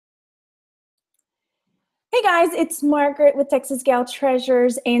Hey guys, it's Margaret with Texas Gal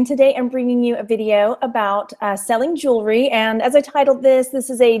Treasures, and today I'm bringing you a video about selling jewelry. And as I titled this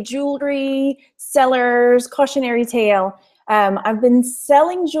is a jewelry seller's cautionary tale. I've been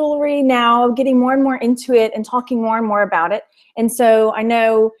selling jewelry now, getting more and more into it and talking more and more about it. And so I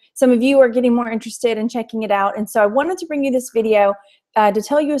know some of you are getting more interested in checking it out. And so I wanted to bring you this video to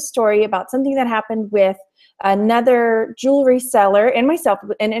tell you a story about something that happened with another jewelry seller and myself,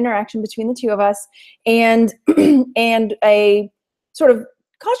 an interaction between the two of us, and and a sort of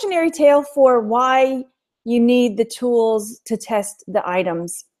cautionary tale for why you need the tools to test the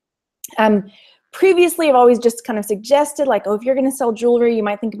items. Previously, I've always just kind of suggested, like, oh, if you're going to sell jewelry, you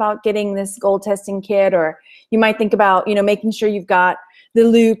might think about getting this gold testing kit, or you might think about, making sure you've got the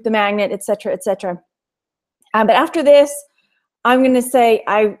loop, the magnet, etc., etc. But after this, I'm going to say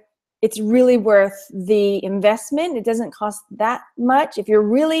it's really worth the investment. It doesn't cost that much. If you're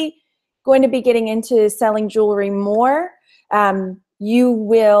really going to be getting into selling jewelry more, you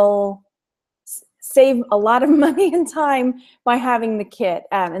will save a lot of money and time by having the kit.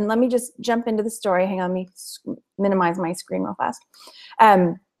 And let me just jump into the story. Hang on, let me minimize my screen real fast.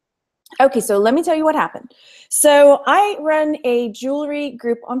 Okay, so let me tell you what happened. So I run a jewelry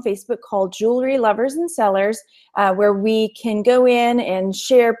group on Facebook called Jewelry Lovers and Sellers, where we can go in and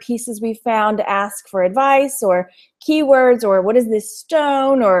share pieces we found, ask for advice or keywords, or what is this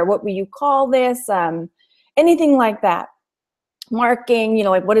stone, or what will you call this, anything like that. Marking,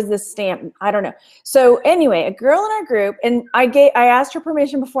 like, what is this stamp? I don't know. So anyway, a girl in our group, and I asked her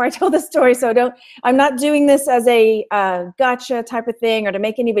permission before I told the story, so I'm not doing this as a gotcha type of thing or to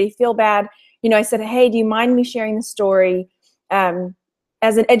make anybody feel bad. I said, hey, do you mind me sharing the story as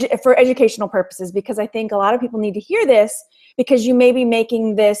for educational purposes? Because I think a lot of people need to hear this, because you may be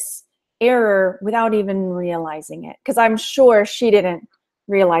making this error without even realizing it. Because I'm sure she didn't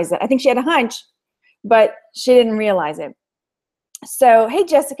realize it. I think she had a hunch, but she didn't realize it. So, hey,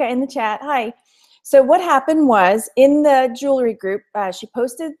 Jessica in the chat, hi. So what happened was, in the jewelry group, she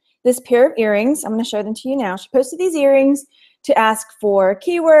posted this pair of earrings. I'm going to show them to you now. She posted these earrings to ask for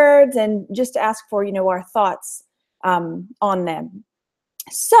keywords and just to ask for, our thoughts on them.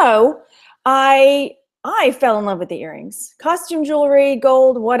 So I fell in love with the earrings. Costume jewelry,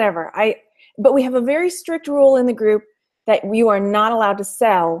 gold, whatever. But we have a very strict rule in the group that you are not allowed to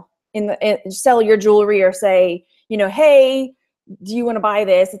sell your jewelry, or say, hey, do you want to buy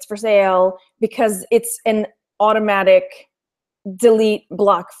this? It's for sale, because it's an automatic delete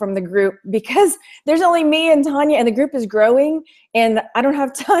block from the group, because there's only me and Tanya and the group is growing, and I don't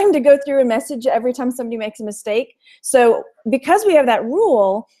have time to go through and message every time somebody makes a mistake. So because we have that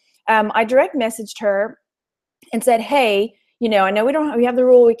rule, I direct messaged her and said, hey, I know we have the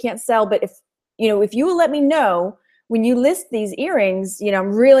rule, we can't sell, but if you will let me know when you list these earrings,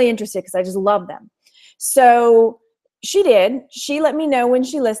 I'm really interested, because I just love them. So she did. She let me know when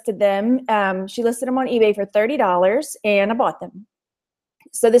she listed them. She listed them on eBay for $30, and I bought them.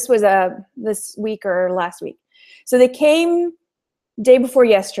 So this was this week or last week. So they came day before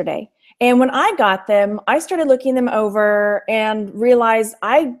yesterday. And when I got them, I started looking them over and realized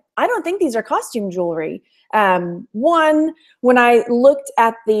I don't think these are costume jewelry. One, when I looked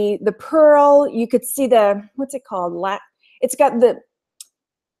at the pearl, you could see what's it called? It's got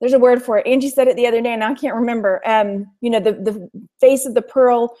there's a word for it. Angie said it the other day, and I can't remember. The face of the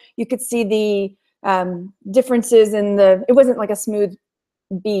pearl, you could see the differences in it wasn't like a smooth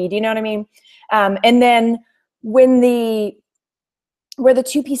bead, you know what I mean? And then when where the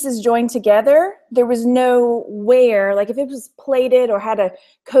two pieces joined together, there was no wear. Like if it was plated or had a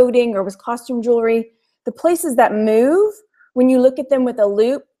coating or was costume jewelry, the places that move, when you look at them with a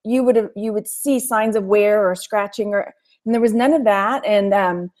loop, you would see signs of wear or scratching, and there was none of that.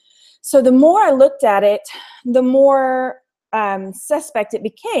 And so the more I looked at it, the more suspect it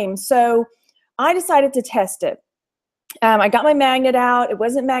became. So I decided to test it. I got my magnet out. It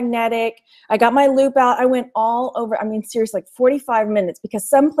wasn't magnetic. I got my loop out. I went all over. I mean, seriously, like 45 minutes, because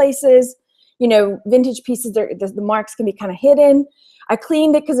some places, vintage pieces, the marks can be kind of hidden. I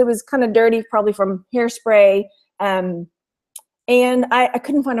cleaned it because it was kind of dirty, probably from hairspray. And I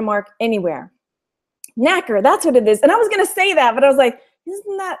couldn't find a mark anywhere. Knacker, that's what it is. And I was going to say that, but I was like,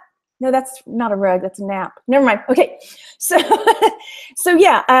 no, that's not a rug, that's a nap. Never mind. Okay. So,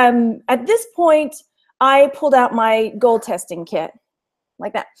 yeah, at this point, I pulled out my gold testing kit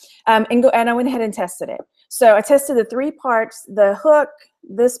like that. And I went ahead and tested it. So I tested the 3 parts, the hook,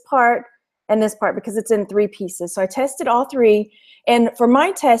 this part, and this part, because it's in 3 pieces. So I tested all 3. And for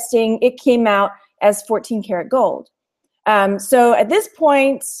my testing, it came out as 14 karat gold. So at this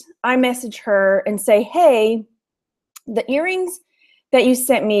point, I message her and say, hey, the earrings that you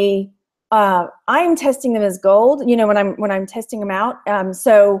sent me I'm testing them as gold, you know, when I'm testing them out.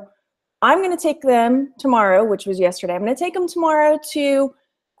 So I'm going to take them tomorrow, which was yesterday. I'm going to take them tomorrow to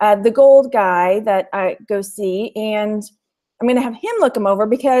the gold guy that I go see, and I'm going to have him look them over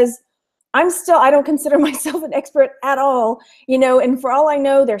because I don't consider myself an expert at all, you know, and for all I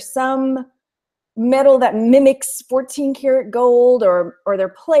know, there's some metal that mimics 14 karat gold or they're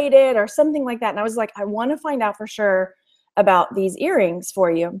plated or something like that. And I was like, I want to find out for sure about these earrings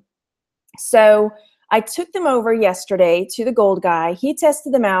for you. So I took them over yesterday to the gold guy. He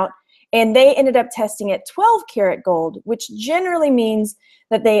tested them out, and they ended up testing at 12 karat gold, which generally means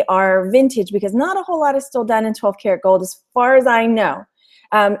that they are vintage because not a whole lot is still done in 12 karat gold as far as I know.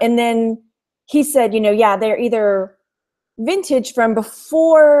 And then he said, you know, yeah, they're either vintage from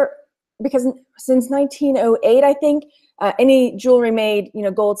before, because since 1908, I think, any jewelry made, you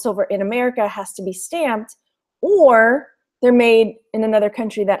know, gold, silver in America has to be stamped, or they're made in another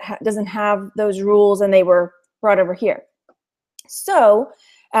country that doesn't have those rules and they were brought over here. So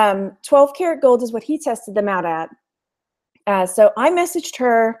 12 karat gold is what he tested them out at. So I messaged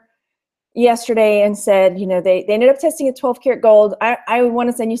her yesterday and said, you know, they ended up testing at 12 karat gold. I want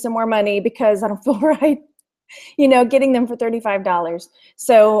to send you some more money because I don't feel right, you know, getting them for $35.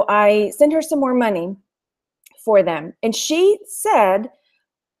 So I sent her some more money for them. And she said,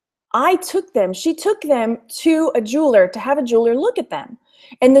 she took them to a jeweler to have a jeweler look at them.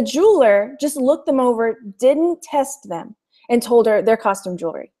 And the jeweler just looked them over, didn't test them, and told her they're costume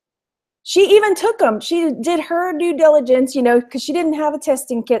jewelry. She even took them. She did her due diligence, you know, because she didn't have a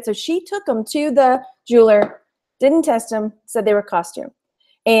testing kit. So she took them to the jeweler, didn't test them, said they were costume.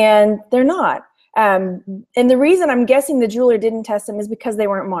 And they're not. And the reason I'm guessing the jeweler didn't test them is because they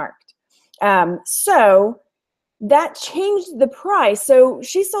weren't marked. So that changed the price. So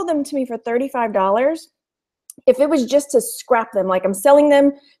she sold them to me for $35. If it was just to scrap them, like I'm selling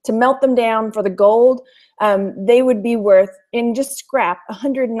them to melt them down for the gold, they would be worth, in just scrap,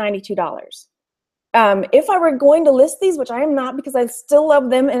 $192. If I were going to list these, which I am not because I still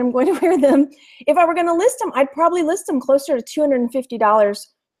love them and I'm going to wear them, if I were going to list them, I'd probably list them closer to $250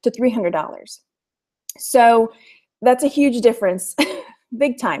 to $300. So that's a huge difference,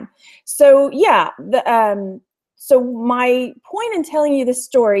 big time. So yeah, so my point in telling you this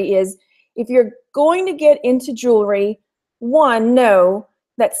story is, if you're going to get into jewelry, one, know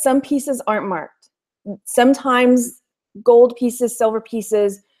that some pieces aren't marked. Sometimes gold pieces, silver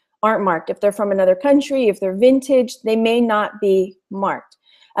pieces aren't marked. If they're from another country, if they're vintage, they may not be marked.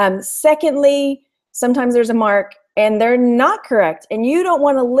 Secondly, sometimes there's a mark and they're not correct, and you don't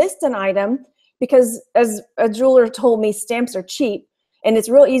want to list an item because, as a jeweler told me, stamps are cheap. And it's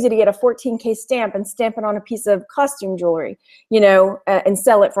real easy to get a 14K stamp and stamp it on a piece of costume jewelry, you know, and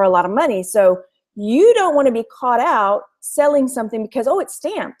sell it for a lot of money. So you don't want to be caught out selling something because, oh, it's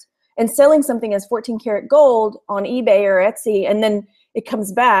stamped, and selling something as 14 karat gold on eBay or Etsy, and then it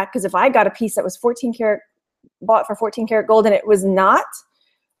comes back. Because if I got a piece that was 14 karat, bought for 14 karat gold, and it was not,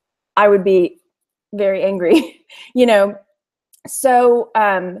 I would be very angry, you know. So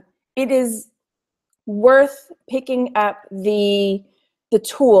it is worth picking up the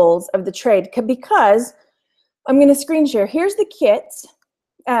tools of the trade, because I'm going to screen share. Here's the kit.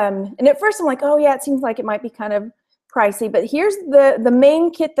 And at first I'm like, oh yeah, it seems like it might be kind of pricey, but here's the main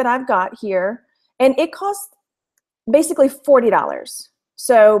kit that I've got here, and it costs basically $40.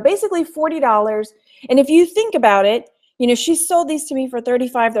 So basically $40. And if you think about it, you know, she sold these to me for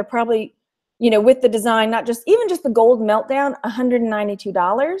 $35. They're probably, you know, with the design, not just, even just the gold meltdown,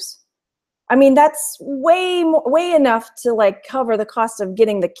 $192. I mean, that's way enough to like cover the cost of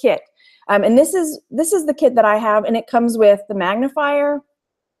getting the kit. And this is the kit that I have, and it comes with the magnifier.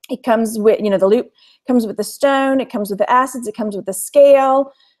 It comes with, you know, the loop, comes with the stone, it comes with the acids, it comes with the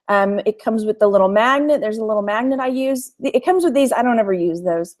scale, it comes with the little magnet. There's a little magnet I use. It comes with these. I don't ever use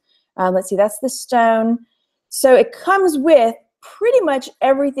those. Let's see, that's the stone. So it comes with pretty much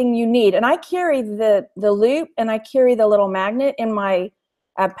everything you need. And I carry the loop, and I carry the little magnet in my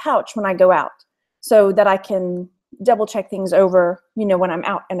pouch when I go out, so that I can double check things over, you know, when I'm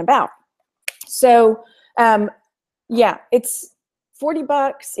out and about. So yeah, it's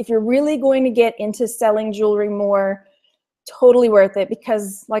 $40 if you're really going to get into selling jewelry more. Totally worth it,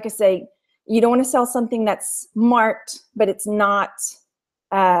 because like I say, you don't want to sell something that's marked but it's not,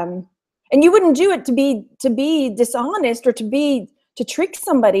 and you wouldn't do it to be dishonest or to trick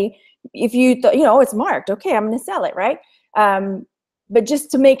somebody. If you thought, you know, it's marked, okay, I'm going to sell it, right? But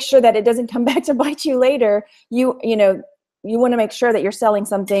just to make sure that it doesn't come back to bite you later, you know, you want to make sure that you're selling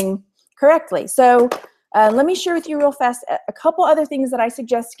something correctly. So let me share with you real fast a couple other things that I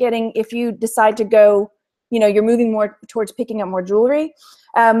suggest getting if you decide to go, you know, you're moving more towards picking up more jewelry.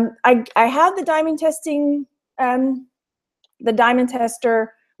 I have the diamond testing, the diamond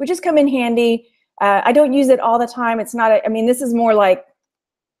tester, which has come in handy. I don't use it all the time. It's not, I mean, this is more like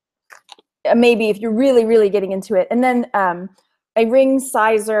maybe if you're really, really getting into it. And then a ring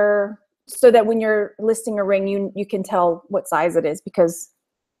sizer, so that when you're listing a ring, you can tell what size it is, because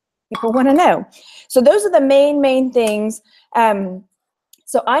people want to know. So those are the main things.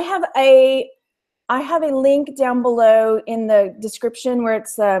 So I have a link down below in the description where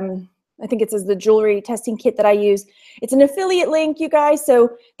it's, I think it says the jewelry testing kit that I use. It's an affiliate link, you guys, so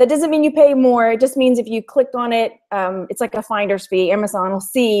that doesn't mean you pay more. It just means if you clicked on it, it's like a finder's fee. Amazon will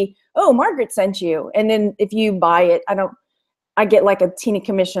see, oh, Margaret sent you. And then if you buy it, I get like a teeny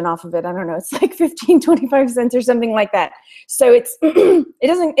commission off of it. I don't know, it's like 15, 25 cents or something like that. So it's, it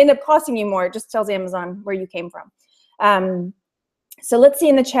doesn't end up costing you more. It just tells Amazon where you came from. So let's see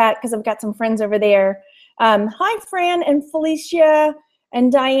in the chat, because I've got some friends over there. Hi, Fran and Felicia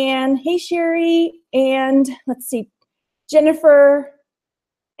and Diane. Hey, Sherry. And let's see, Jennifer.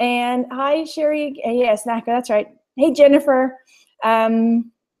 And hi, Sherry. Yes, Naka, that's right. Hey, Jennifer.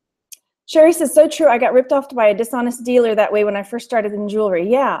 Sherry says, so true. I got ripped off by a dishonest dealer that way when I first started in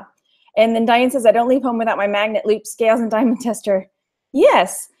jewelry. Yeah. And then Diane says, I don't leave home without my magnet loop, scales, and diamond tester.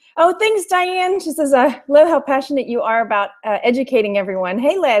 Yes. Oh, thanks, Diane. She says, I love how passionate you are about educating everyone.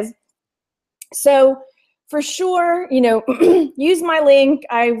 Hey, Les. So for sure, you know, use my link.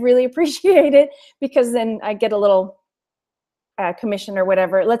 I really appreciate it, because then I get a little commission or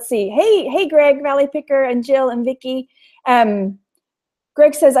whatever. Let's see. Hey, Greg, Valley Picker, and Jill and Vicky.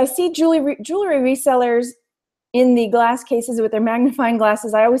 Greg says, I see jewelry resellers in the glass cases with their magnifying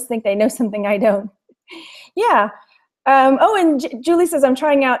glasses. I always think they know something I don't. Yeah. Oh, and Julie says, I'm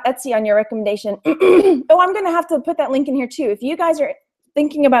trying out Etsy on your recommendation. Oh, I'm going to have to put that link in here too. If you guys are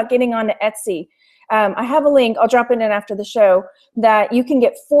thinking about getting on to Etsy, I have a link, I'll drop it in after the show, that you can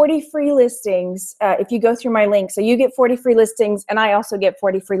get 40 free listings if you go through my link. So you get 40 free listings, and I also get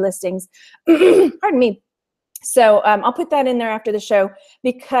 40 free listings. Pardon me. So I'll put that in there after the show,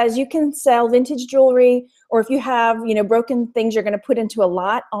 because you can sell vintage jewelry, or if you have, you know, broken things you're going to put into a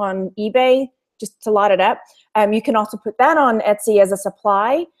lot on eBay, just to lot it up. You can also put that on Etsy as a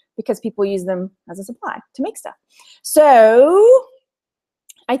supply, because people use them as a supply to make stuff. So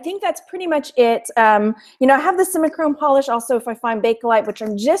I think that's pretty much it. You know, I have the semi-chrome polish also if I find Bakelite, which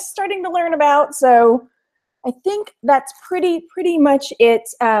I'm just starting to learn about. So I think that's pretty much it.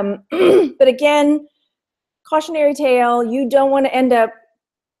 But again, cautionary tale, you don't want to end up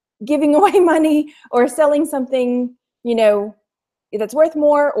giving away money or selling something, you know, that's worth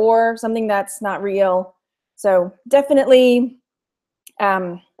more, or something that's not real. So definitely,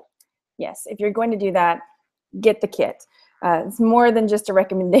 yes, if you're going to do that, get the kit. It's more than just a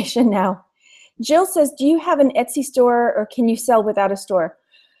recommendation now. Jill says, do you have an Etsy store, or can you sell without a store?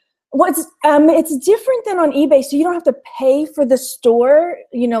 Well, it's different than on eBay, so you don't have to pay for the store,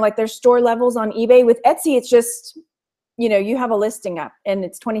 you know, like there's store levels on eBay. With Etsy, it's just, you know, you have a listing up, and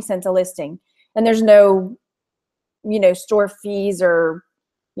it's 20 cents a listing, and there's no, you know, store fees, or,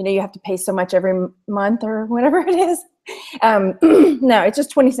 you know, you have to pay so much every month or whatever it is. No, it's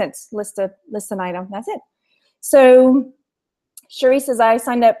just 20 cents, list an item, that's it. So Cherie says, I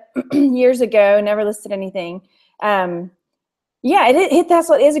signed up years ago, never listed anything. Yeah, that's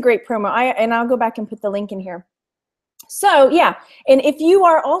what is a great promo. And I'll go back and put the link in here. So yeah, and if you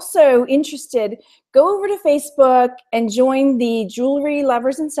are also interested, go over to Facebook and join the Jewelry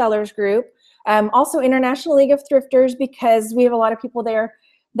Lovers and Sellers group. Also International League of Thrifters, because we have a lot of people there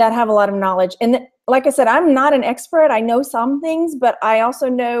that have a lot of knowledge. And like I said, I'm not an expert. I know some things, but I also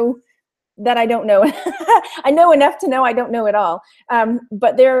know that I don't know. I know enough to know I don't know it all.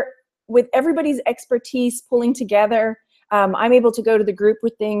 But with everybody's expertise pulling together, I'm able to go to the group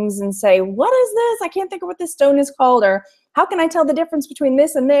with things and say, what is this? I can't think of what this stone is called, or how can I tell the difference between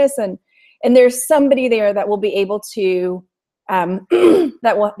this and this? And there's somebody there that will be able to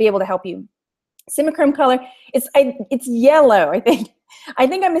help you. Semi-chrome color, it's yellow, I think. I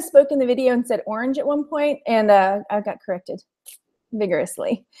think I misspoke in the video and said orange at one point, and I got corrected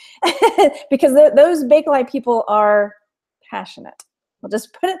vigorously because those Bakelite people are passionate. I'll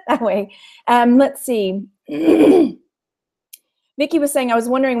just put it that way. Let's see. Vicky was saying, I was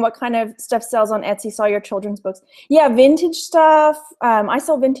wondering what kind of stuff sells on Etsy. Saw your children's books. Yeah, vintage stuff. I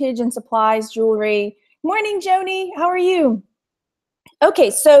sell vintage and supplies, jewelry. Morning, Joni. How are you?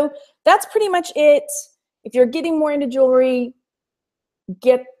 Okay, so that's pretty much it. If you're getting more into jewelry,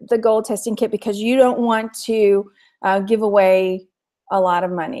 get the gold testing kit, because you don't want to give away a lot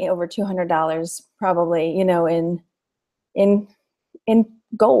of money, over $200 probably, you know, in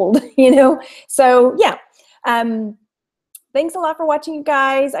gold, you know. So yeah. Thanks a lot for watching, you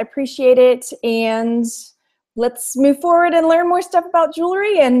guys. I appreciate it. And let's move forward and learn more stuff about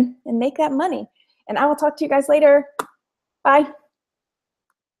jewelry and make that money. And I will talk to you guys later. Bye.